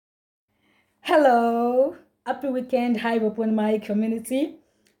Hello, happy weekend, Hive Open Mic community.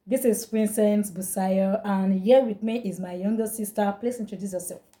 This is Princess Busayo, and here with me is my younger sister. Please introduce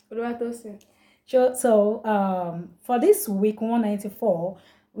yourself. Oluwatosin. Sure. So, for this week 194,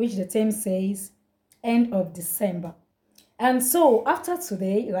 which the theme says end of December. And so after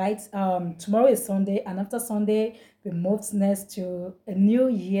today, right? Tomorrow is Sunday, and after Sunday, we move next to a new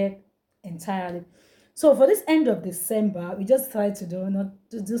year entirely. So for this end of December, we just try to do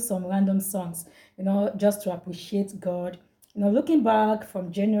some random songs, just to appreciate God. Looking back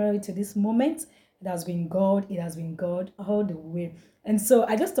from January to this moment, it has been God. It has been God all the way. And so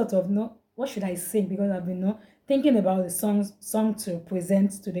I just thought of no, what should I sing? Because I've been thinking about the song to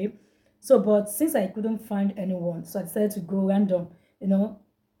present today. So, but since I couldn't find anyone, so I decided to go random, you know,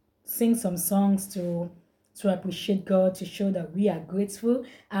 sing some songs to appreciate God, to show that we are grateful.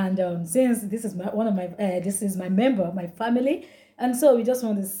 And since this is this is my member, my family, and so we just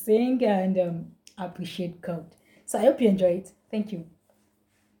want to sing and appreciate God. So I hope you enjoy it. Thank you.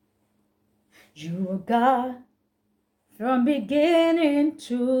 You are God from beginning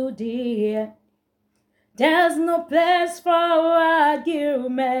to the end. There's no place for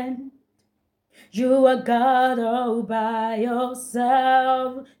argument. You are God all by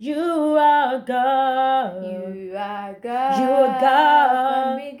yourself. You are God. You are God. You are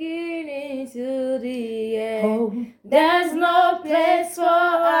God. From beginning to the end. Oh, There's no place for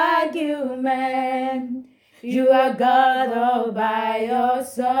argument. You are God all by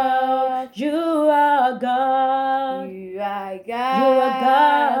yourself. you are God. You are God. You are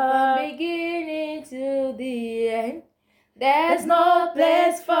God. From beginning to the end. There's no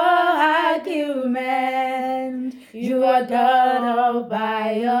place for argument. You are God all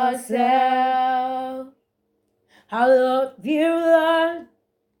by yourself. I love you, Lord,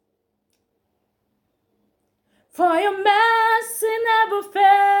 for your mercy never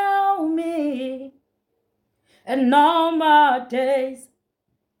failed me, and all my days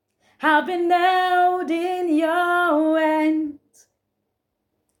have been held in your hands.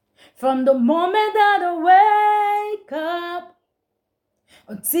 From the moment that I wake up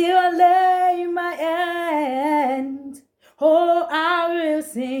until I lay my hand, oh, I will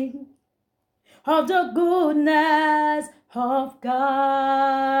sing of the goodness of God.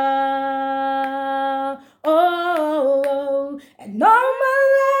 Oh, and all my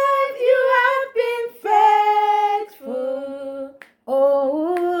life you have been faithful.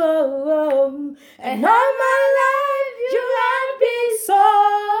 Oh, and all my life you have been so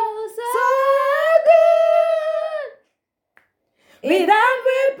good. With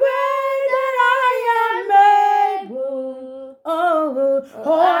every breath that I am able, I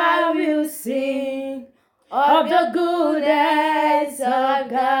will sing of the goodness of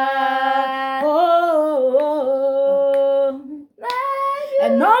God.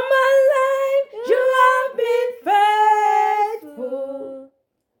 And all my life you have been faithful.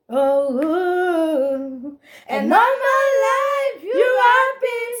 And all my life you have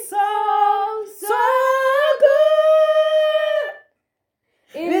been so good.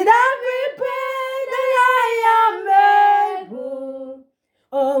 With every breath that I am able,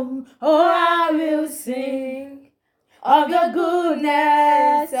 I will sing of the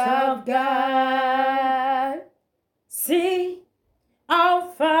goodness of God. See how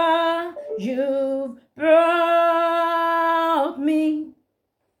far you've brought me,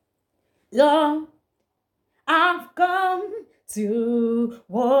 Lord. I've come to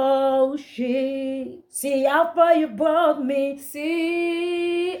worship. See how far you brought me.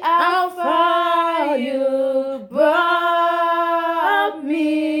 See how far you brought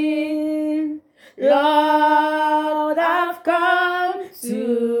me. Lord, I've come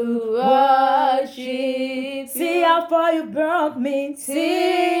to worship. See how far you brought me.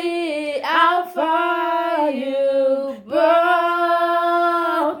 See how far you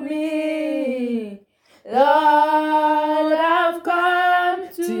brought me. Lord, I've come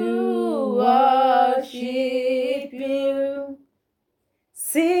to worship you.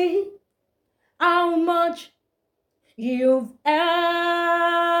 See how much you've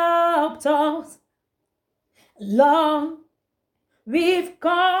helped us, Lord. We've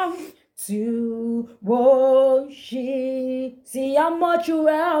come to worship. See how much you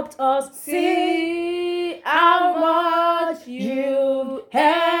helped us. See how much you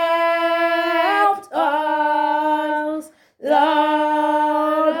helped us,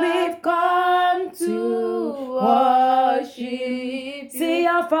 Lord. We've come to worship. See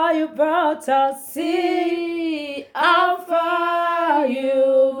how far you brought us. See how far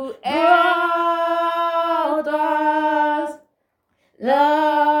you brought us,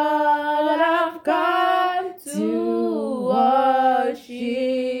 Lord. I've come to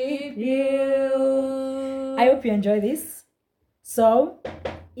worship you. I hope you enjoy this. So,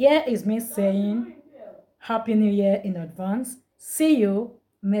 here is me saying Happy New Year in advance. See you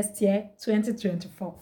next year, 2024.